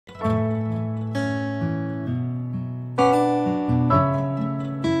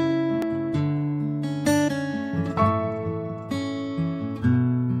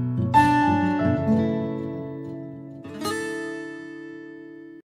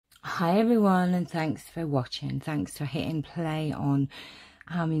Hi everyone, and thanks for watching. Thanks for hitting play on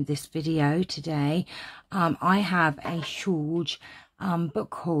this video today. I have a huge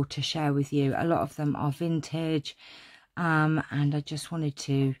book haul to share with you. A lot of them are vintage, and I just wanted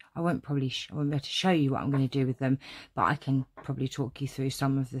to, I won't be able to show you what I'm going to do with them, but I can probably talk you through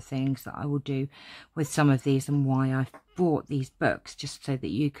some of the things that I will do with some of these and why I've bought these books, just so that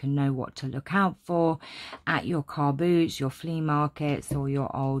you can know what to look out for at your car boots, your flea markets, or your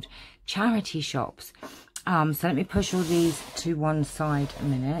old charity shops. So let me push all these to one side a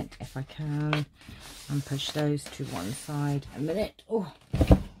minute, if I can, and push those to one side a minute. Oh,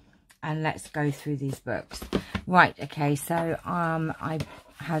 and let's go through these books. Right, okay, so I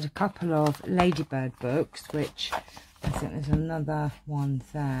had a couple of Ladybird books, which I think there's another one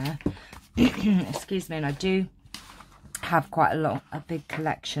there. Excuse me, and I do have quite a big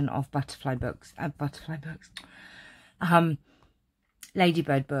collection of Ladybird books.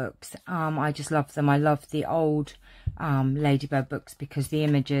 I just love them. I love the old Ladybird books because the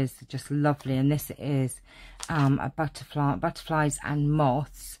images are just lovely, and this is a butterflies and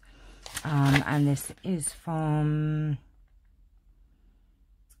moths, and this is from,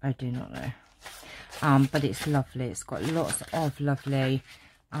 I do not know, but it's lovely. It's got lots of lovely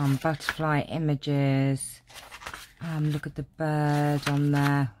butterfly images. Look at the bird on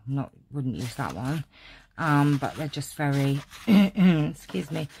there. Wouldn't use that one, but they're just very excuse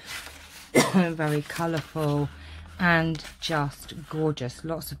me, very colourful and just gorgeous.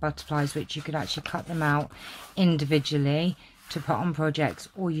 Lots of butterflies, which you could actually cut them out individually to put on projects,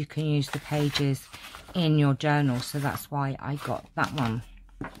 or you can use the pages in your journal. So that's why I got that one.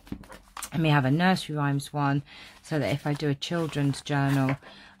 And we have a nursery rhymes one, so that if I do a children's journal,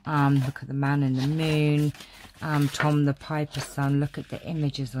 look at the man in the moon, Tom the Piper's son. Look at the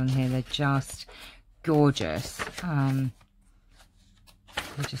images on here, they're just gorgeous. They're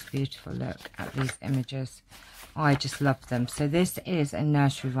just beautiful. Look at these images, I just love them. So this is a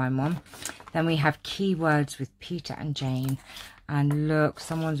nursery rhyme one. Then we have keywords with Peter and Jane, and look,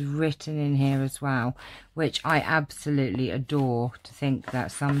 someone's written in here as well, which I absolutely adore. To think that a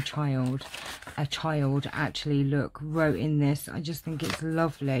child actually wrote in this. I just think it's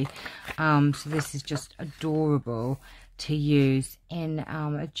lovely. So this is just adorable to use in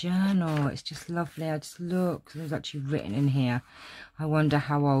a journal. It's just lovely. I just look, there's actually written in here. I wonder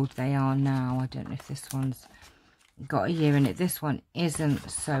how old they are now. I don't know if this one's got a year in it. This one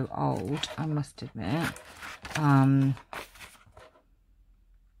isn't so old, I must admit.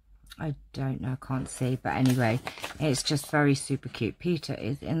 I don't know, I can't see, but anyway, it's just very super cute. Peter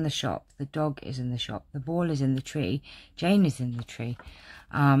is in the shop, the dog is in the shop, the ball is in the tree, Jane is in the tree.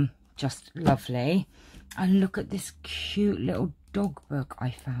 Just lovely. And look at this cute little dog book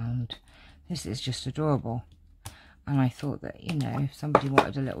I found. This is just adorable, and I thought that, you know, if somebody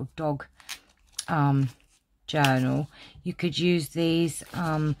wanted a little dog journal, you could use these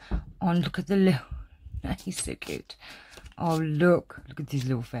on. Look at the little he's so cute. Oh, look at his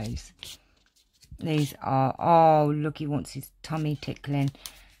little face. These are, oh look, he wants his tummy tickling.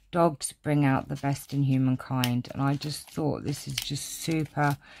 Dogs bring out the best in humankind, and I just thought this is just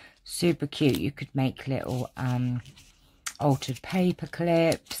super cute. You could make little altered paper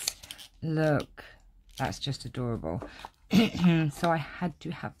clips. Look, that's just adorable. So I had to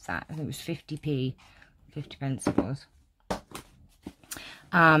have that. I think it was 50p, 50 pence it was.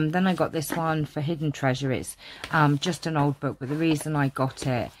 Then I got this one for Hidden Treasure. It's just an old book, but the reason I got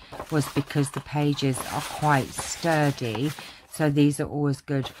it was because the pages are quite sturdy. So these are always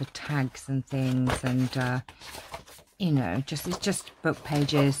good for tags and things, and you know, it's just book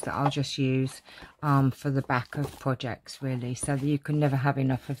pages that I'll just use for the back of projects, really, so that you can never have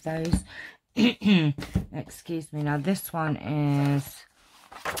enough of those. Excuse me. Now this one is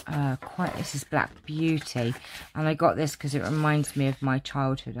this is Black Beauty, and I got this because it reminds me of my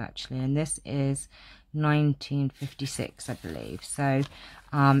childhood, actually, and this is 1956, I believe. So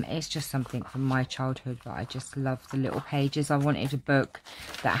it's just something from my childhood, but I just love the little pages. I wanted a book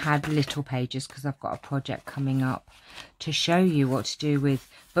that had little pages because I've got a project coming up to show you what to do with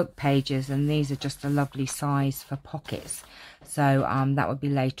book pages, and these are just a lovely size for pockets. So that will be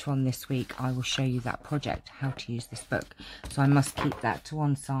later on this week. I will show you that project, how to use this book. So I must keep that to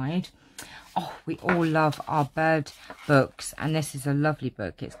one side. Oh, we all love our bird books, and this is a lovely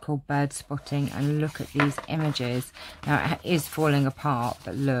book. It's called Bird Spotting, and look at these images. Now it is falling apart,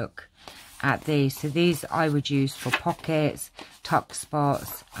 but look at these. So these I would use for pockets, tuck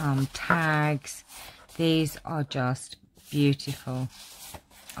spots, tags. These are just beautiful.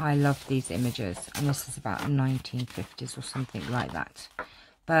 I love these images, and this is about 1950s or something like that.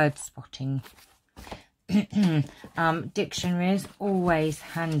 Bird spotting. Dictionaries, always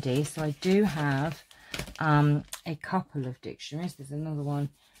handy. So I do have a couple of dictionaries. There's another one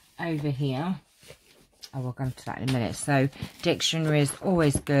over here. Oh, we'll go to that in a minute. So dictionary is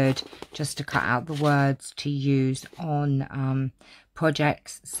always good just to cut out the words to use on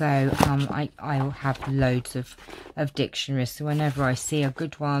projects. So I'll have loads of dictionaries. So whenever I see a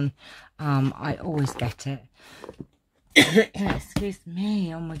good one, I always get it. Excuse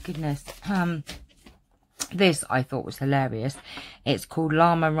me. Oh my goodness. This I thought was hilarious. It's called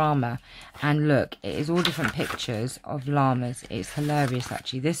Llama Rama, and look, it is all different pictures of llamas. It's hilarious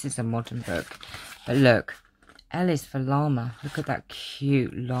actually. This is a modern book, but look, L is for llama. Look at that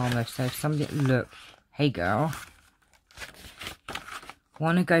cute llama. So if somebody, look, hey girl,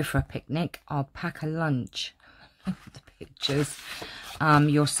 want to go for a picnic? I'll pack a lunch. Look at the pictures.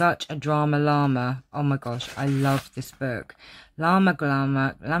 You're such a drama llama. Oh my gosh, I love this book. Llama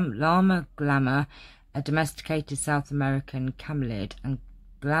Glamour, a domesticated South American camelid, and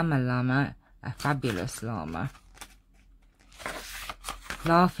Glamour Llama, a fabulous llama.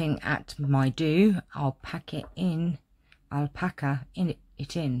 Laughing at my do, I'll pack it in. I'll pack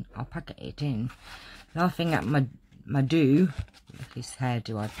it in. Laughing at my do, his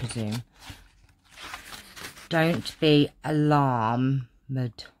hairdo, I presume. Don't be alarmed.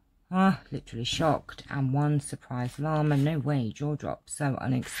 Literally shocked. And one surprise llama. No way, jaw drop. So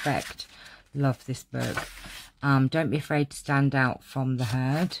unexpected. Love this book. Don't be afraid to stand out from the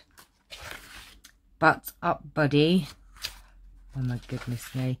herd. Butts up, buddy. Oh my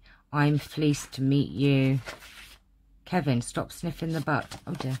goodness me. I'm pleased to meet you. Kevin, stop sniffing the butt.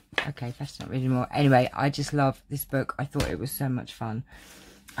 Oh dear. Okay, that's not really more. Anyway, I just love this book. I thought it was so much fun.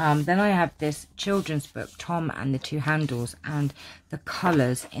 Then I have this children's book, Tom and the Two Handles, and the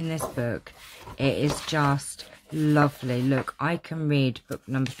colours in this book, it is just lovely. Look, I can read book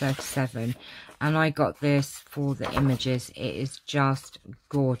number 37, and I got this for the images. It is just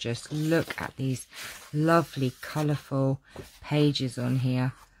gorgeous. Look at these lovely colourful pages on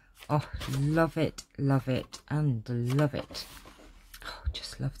here. Oh, love it, and love it. Oh,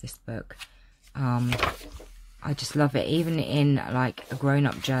 just love this book. I just love it, even in like a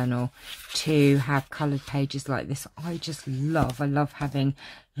grown-up journal, to have coloured pages like this. I love having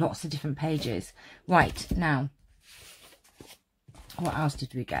lots of different pages. Right, now, what else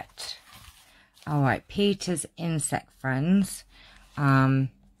did we get? All right, Peter's Insect Friends.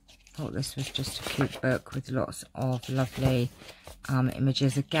 Thought this was just a cute book with lots of lovely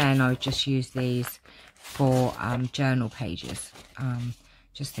images. Again, I would just use these for journal pages.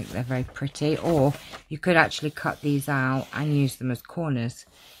 Just think they're very pretty, or you could actually cut these out and use them as corners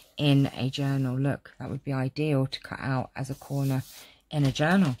in a journal. Look, that would be ideal to cut out as a corner in a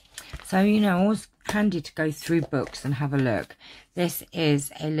journal. So, you know, always handy to go through books and have a look. This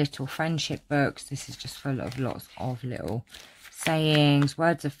is a little friendship book. This is just full of lots of little sayings,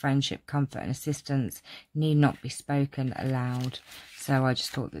 words of friendship, comfort and assistance need not be spoken aloud. So I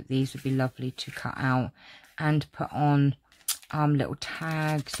just thought that these would be lovely to cut out and put on little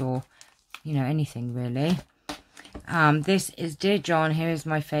tags, or you know, anything really. This is Dear John, here is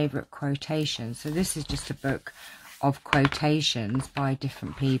my favourite quotation. So this is just a book of quotations by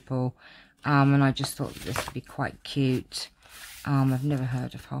different people, and I just thought that this would be quite cute. I've never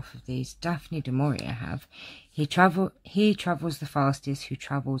heard of half of these. Daphne du Maurier have. He travels the fastest who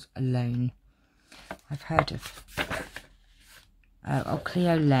travels alone. I've heard of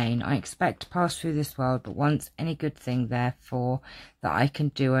Cleo Lane. I expect to pass through this world, but once any good thing, therefore, that I can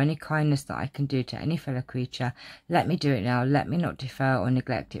do, or any kindness that I can do to any fellow creature, let me do it now. Let me not defer or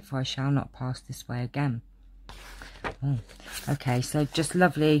neglect it, for I shall not pass this way again. Oh, okay, so just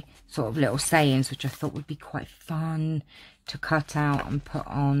lovely sort of little sayings, which I thought would be quite fun to cut out and put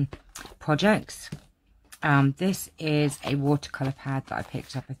on projects. This is a watercolour pad that I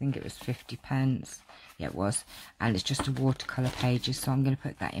picked up. I think it was 50p. Yeah, it was. And it's just a watercolour pages. So I'm going to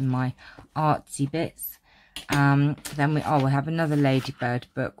put that in my artsy bits. Then we'll have another Ladybird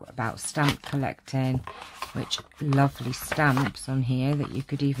book about stamp collecting, which lovely stamps on here that you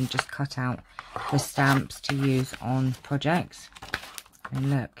could even just cut out the stamps to use on projects.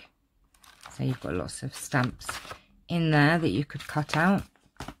 And look, so you've got lots of stamps in there that you could cut out.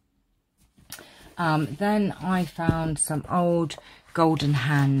 Then I found some old golden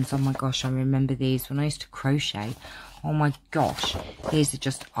hands. Oh my gosh, I remember these when I used to crochet. Oh my gosh, these are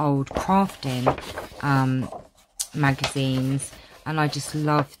just old crafting magazines, and I just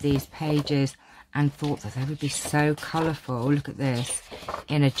love these pages and thought that they would be so colourful. Look at this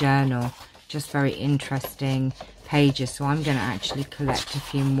in a journal, just very interesting pages. So I'm going to actually collect a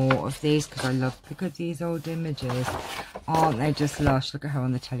few more of these because I love, look at these old images, aren't they just lush? Look at her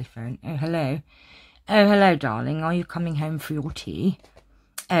on the telephone. Oh, hello. Oh, hello, darling. Are you coming home for your tea?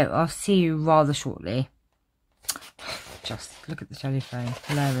 Oh, I'll see you rather shortly. Just look at the telephone.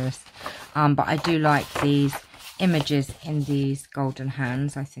 Hilarious. But I do like these images in these golden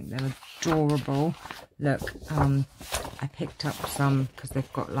hands. I think they're adorable. Look, I picked up some because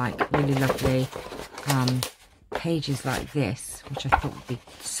they've got like really lovely pages like this, which I thought would be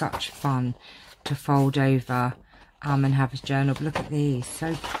such fun to fold over and have as journal. But look at these,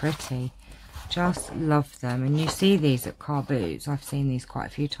 so pretty. Just love them. And you see these at car boots. I've seen these quite a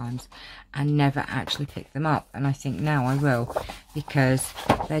few times and never actually picked them up, and I think now I will, because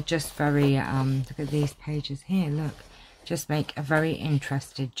they're just very look at these pages here. Look, just make a very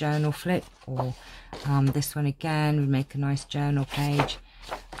interested journal flip, or this one again would make a nice journal page.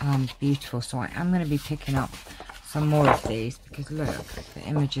 Beautiful. So I am going to be picking up some more of these, because look, the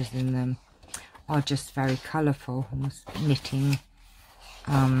images in them are just very colourful, almost knitting.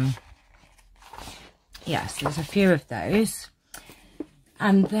 Yes, there's a few of those.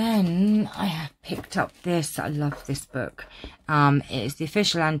 And then I have picked up this. I love this book. It's the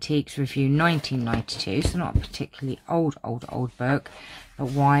Official Antiques Review 1992. So not a particularly old book. But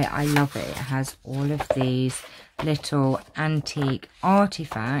why I love it, it has all of these little antique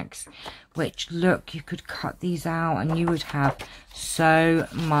artifacts. Which, look, you could cut these out and you would have so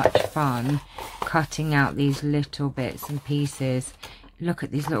much fun cutting out these little bits and pieces. Look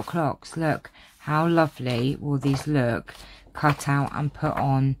at these little clocks. Look, how lovely will these look cut out and put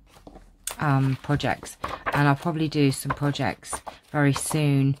on projects. And I'll probably do some projects very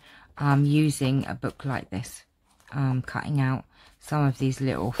soon using a book like this, cutting out some of these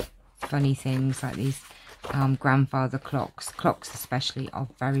little funny things like these grandfather clocks especially are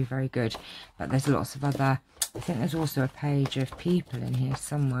very good. But there's lots of other, I think there's also a page of people in here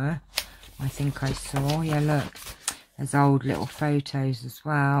somewhere, I think I saw. Yeah, look, there's old little photos as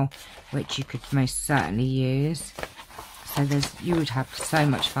well, which you could most certainly use. So you would have so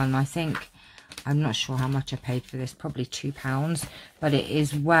much fun. I think, I'm not sure how much I paid for this, probably £2, but it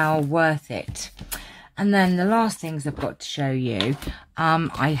is well worth it. And then the last things I've got to show you,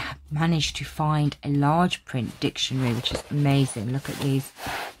 I managed to find a large print dictionary, which is amazing. Look at these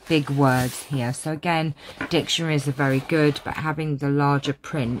big words here. So again, dictionaries are very good, but having the larger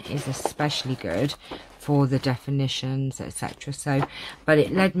print is especially good for the definitions, etc. So, but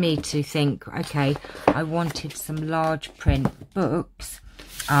it led me to think, okay, I wanted some large print books.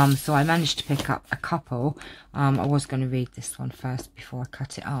 So I managed to pick up a couple. I was going to read this one first before I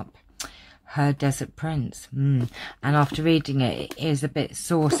cut it up. Her Desert Prince. And after reading it, it is a bit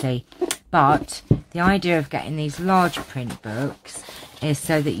saucy. But the idea of getting these large print books is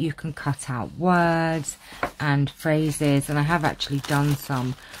so that you can cut out words and phrases. And I have actually done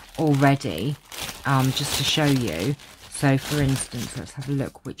some already, just to show you. So for instance, let's have a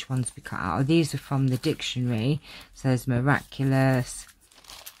look which ones we cut out. These are from the dictionary. So there's miraculous,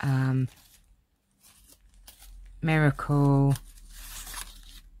 miracle,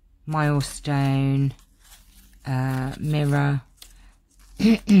 milestone, mirror,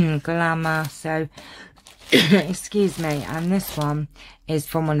 glamour. So excuse me. And this one is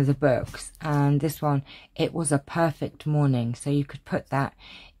from one of the books, and this one, it was a perfect morning. So you could put that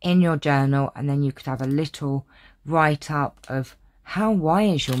in your journal, and then you could have a little write up of why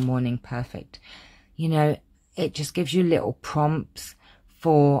is your morning perfect. You know, it just gives you little prompts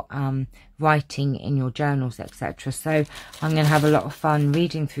for writing in your journals, etc. So I'm going to have a lot of fun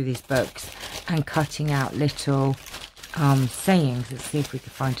reading through these books and cutting out little sayings. Let's see if we can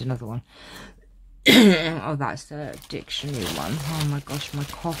find another one. Oh, that's a dictionary one. Oh my gosh, my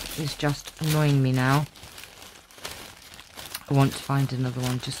cough is just annoying me now. I want to find another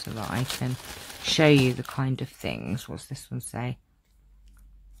one just so that I can show you the kind of things. What's this one say?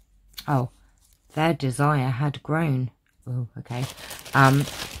 Oh, their desire had grown. Oh, okay.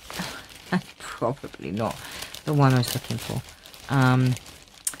 Probably not the one I was looking for.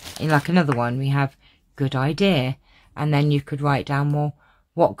 In like another one, we have good idea, and then you could write down, well,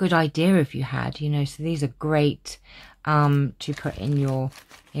 what good idea have you had? You know, so these are great to put in your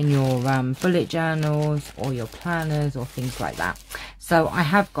bullet journals or your planners or things like that. So I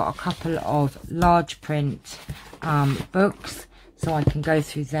have got a couple of large print books, so I can go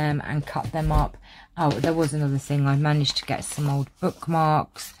through them and cut them up. Oh, there was another thing. I managed to get some old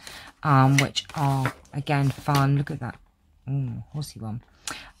bookmarks, which are again fun. Look at that. Oh, horsey one.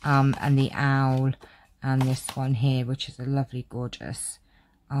 And the owl, and this one here, which is a lovely, gorgeous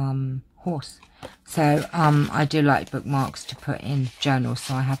horse. So I do like bookmarks to put in journals,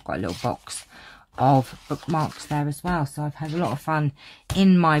 so I have got a little box of bookmarks there as well. So I've had a lot of fun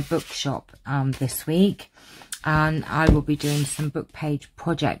in my bookshop this week. And I will be doing some book page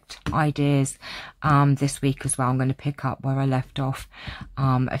project ideas this week as well. I'm going to pick up where I left off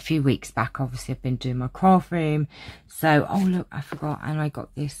a few weeks back. Obviously, I've been doing my craft room. So, oh look, I forgot. And I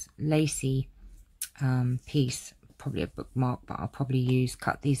got this lacy piece, probably a bookmark, but I'll probably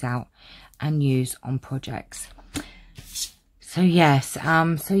cut these out and use on projects. So yes,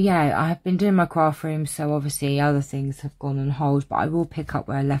 so yeah, I have been doing my craft room, so obviously other things have gone on hold, but I will pick up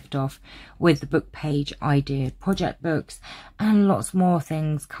where I left off with the book page idea project books and lots more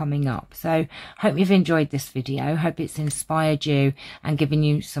things coming up. So hope you've enjoyed this video. Hope it's inspired you and given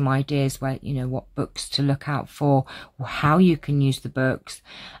you some ideas where, you know, what books to look out for, or how you can use the books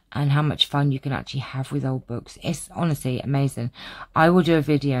and how much fun you can actually have with old books. It's honestly amazing. I will do a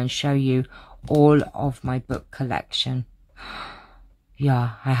video and show you all of my book collection.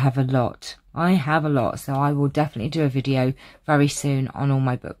 Yeah, I have a lot. So I will definitely do a video very soon on all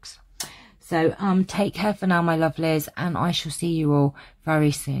my books. So take care for now, my lovelies, and I shall see you all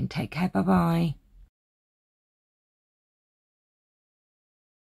very soon. Take care. Bye bye.